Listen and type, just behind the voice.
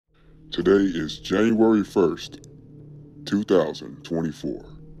Today is January 1st, 2024,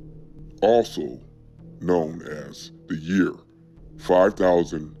 also known as the year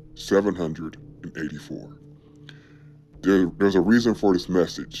 5784. There's a reason for this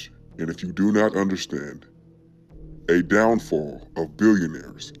message, and if you do not understand, a downfall of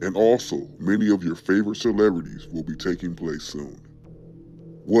billionaires and also many of your favorite celebrities will be taking place soon.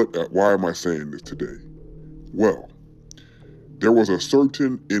 Why am I saying this today? Well, there was a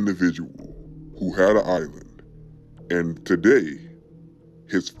certain individual who had an island, and today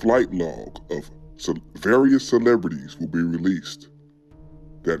his flight log of various celebrities will be released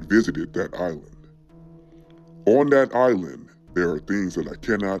that visited that island. On that island, there are things that I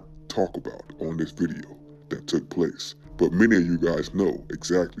cannot talk about on this video that took place, but many of you guys know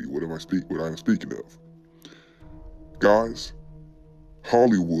exactly what I'm speaking of. Guys,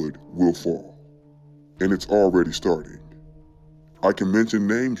 Hollywood will fall, and it's already starting. I can mention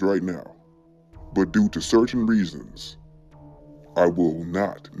names right now, but due to certain reasons, I will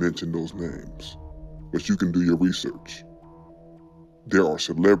not mention those names, but you can do your research. There are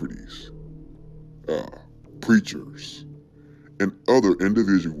celebrities, preachers, and other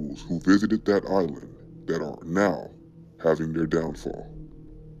individuals who visited that island that are now having their downfall.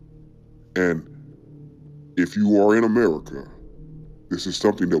 And if you are in America, this is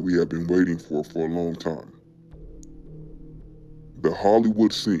something that we have been waiting for a long time. The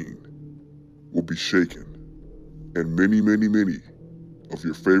Hollywood scene will be shaken, and many of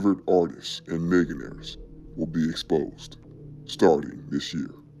your favorite artists and millionaires will be exposed starting this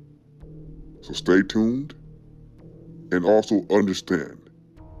year. So stay tuned, and also understand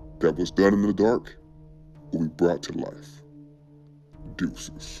that what's done in the dark will be brought to life.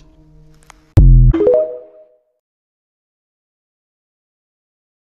 Deuces.